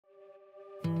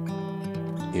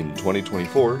In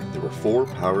 2024, there were 4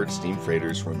 powered steam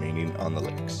freighters remaining on the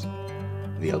lakes: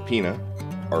 the Alpena,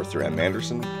 Arthur M.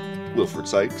 Anderson, Wilfred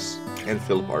Sykes, and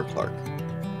Phillip R Clarke.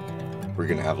 We're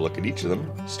going to have a look at each of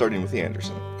them, starting with the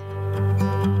Anderson.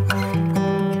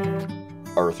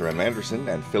 Arthur M. Anderson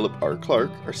and Phillip R Clarke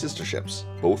are sister ships,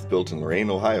 both built in Lorain,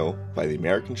 Ohio by the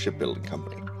American Shipbuilding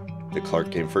Company. The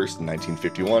Clarke came first in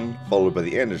 1951, followed by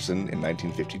the Anderson in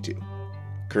 1952.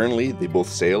 Currently, they both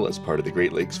sail as part of the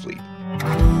Great Lakes Fleet.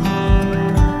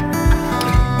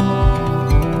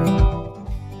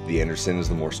 The Anderson is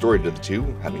the more storied of the two,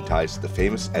 having ties to the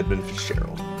famous Edmond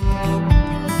Fitzgerald.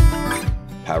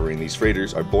 Powering these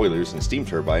freighters are boilers and steam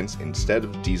turbines instead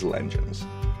of diesel engines.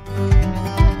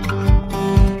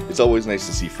 It's always nice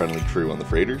to see friendly crew on the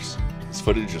freighters. This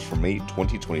footage is from May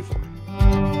 2024.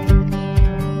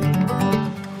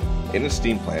 In a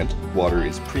steam plant, water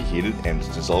is preheated and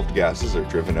its dissolved gases are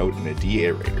driven out in a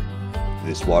deaerator.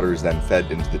 This water is then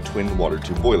fed into the twin water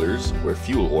tube boilers, where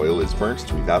fuel oil is burnt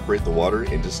to evaporate the water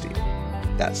into steam.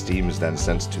 That steam is then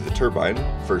sent to the turbine,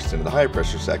 first into the high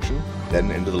pressure section, then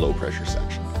into the low pressure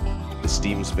section. The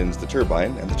steam spins the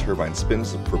turbine, and the turbine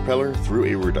spins the propeller through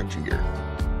a reduction gear.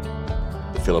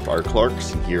 The Phillip R Clarke,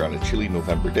 seen here on a chilly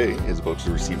November day, is about to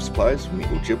receive supplies from the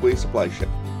Ojibwe supply ship,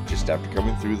 just after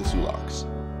coming through the Soo Locks.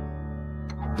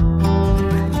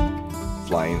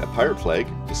 Flying a pirate flag,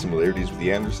 the similarities with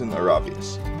the Anderson are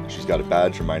obvious. She's got a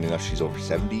badge reminding us she's over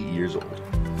 70 years old.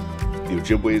 The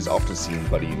Ojibwe is often seen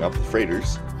buddying up with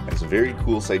freighters, and it's a very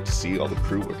cool sight to see all the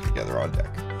crew working together on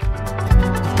deck.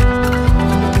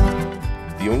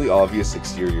 The only obvious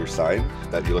exterior sign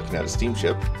that you're looking at a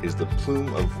steamship is the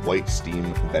plume of white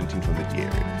steam venting from the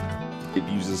deaerator. It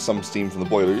uses some steam from the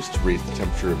boilers to raise the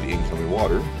temperature of the incoming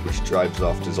water, which drives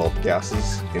off dissolved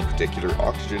gases, in particular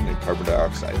oxygen and carbon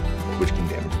dioxide, which can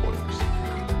damage boilers.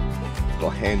 I'll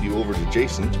hand you over to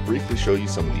Jason to briefly show you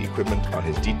some of the equipment on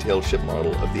his detailed ship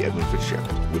model of the Edmond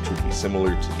Fitzgerald, which would be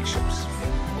similar to these ships.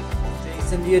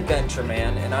 Jason the Adventure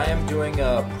Man, and I am doing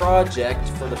a project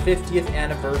for the 50th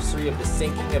anniversary of the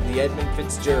sinking of the Edmond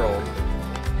Fitzgerald.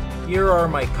 Here are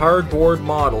my cardboard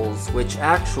models, which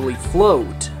actually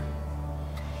float.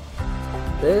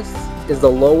 This is the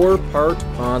lower part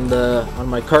on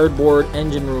my cardboard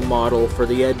engine room model for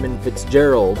the Edmond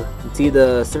Fitzgerald. You can see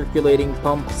the circulating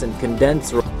pumps and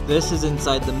condenser. This is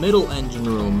inside the middle engine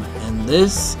room, and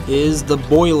this is the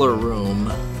boiler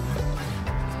room.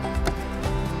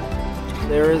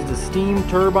 There is the steam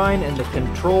turbine and the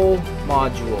control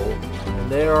module.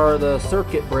 And there are the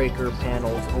circuit breaker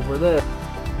panels over there.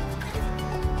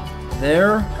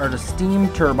 There are the steam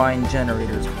turbine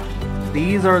generators.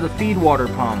 These are the feed water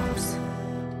pumps.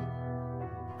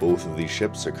 Both of these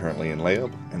ships are currently in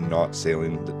layup and not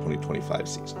sailing the 2025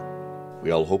 season.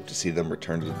 We all hope to see them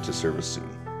return to service soon.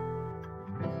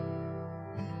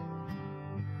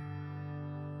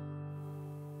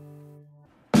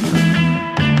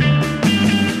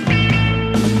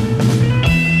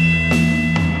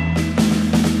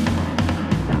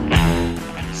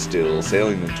 Still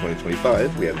sailing in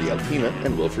 2025, we have the Alpena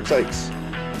and Wilfred Sykes.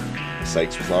 The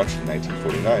Sykes was launched in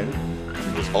 1949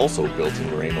 and was also built in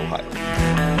Lorain, Ohio.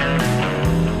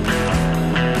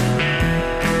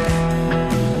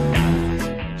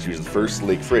 She was the first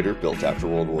lake freighter built after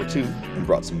World War II and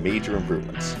brought some major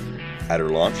improvements. At her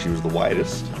launch, she was the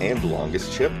widest and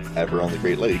longest ship ever on the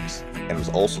Great Lakes, and was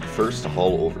also the first to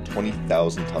haul over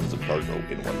 20,000 tons of cargo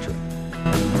in one trip.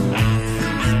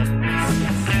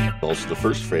 Also the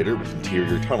first freighter with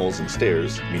interior tunnels and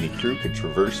stairs, meaning crew could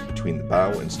traverse between the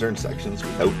bow and stern sections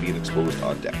without being exposed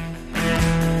on deck.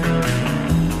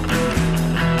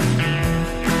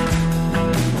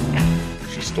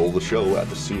 She stole the show at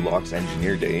the Soo Locks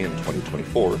Engineer Day in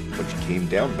 2024 when she came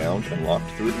downbound and locked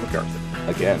through the MacArthur.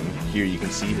 Again, here you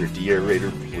can see her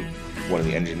deaerator plume. One of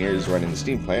the engineers running the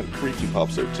steam plant briefly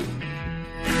pops out too.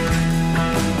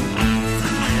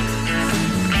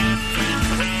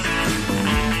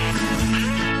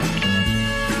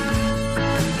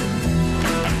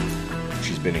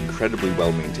 Been incredibly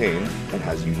well maintained and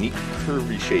has a unique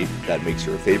curvy shape that makes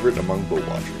her a favorite among boat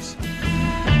watchers.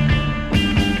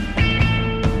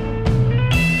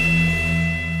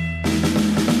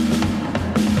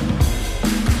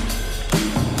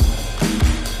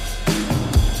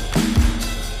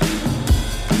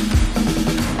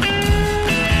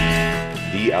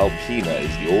 The Alpena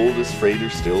is the oldest freighter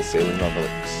still sailing on the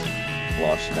lakes.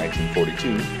 Launched in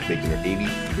 1942, making her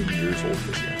 83 years old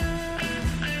this year.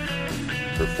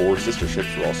 Her 4 sister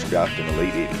ships were all scrapped in the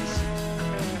late 80s.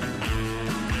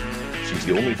 She's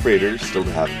the only freighter still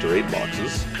to have Durade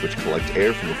boxes, which collect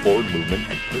air from the forward movement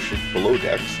and push it below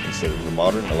decks instead of the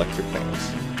modern electric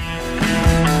fans.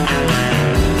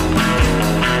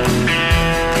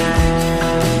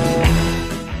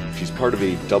 part of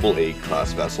a AA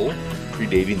class vessel,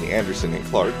 predating the Anderson and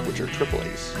Clarke, which are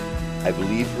AAAs. I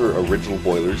believe her original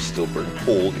boilers still burn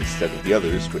coal instead of the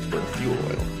others, which burn fuel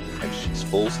oil, and she's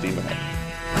full steam ahead.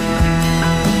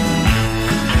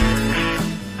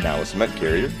 Now a cement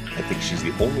carrier, I think she's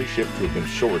the only ship to have been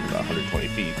shored in 120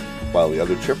 feet, while the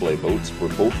other AAA boats were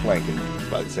both flanking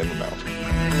by the same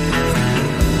amount.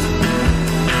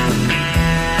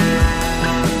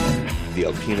 The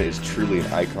Alpena is truly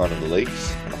an icon of the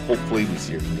lakes, and hopefully we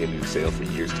see her continue to sail for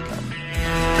years to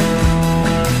come.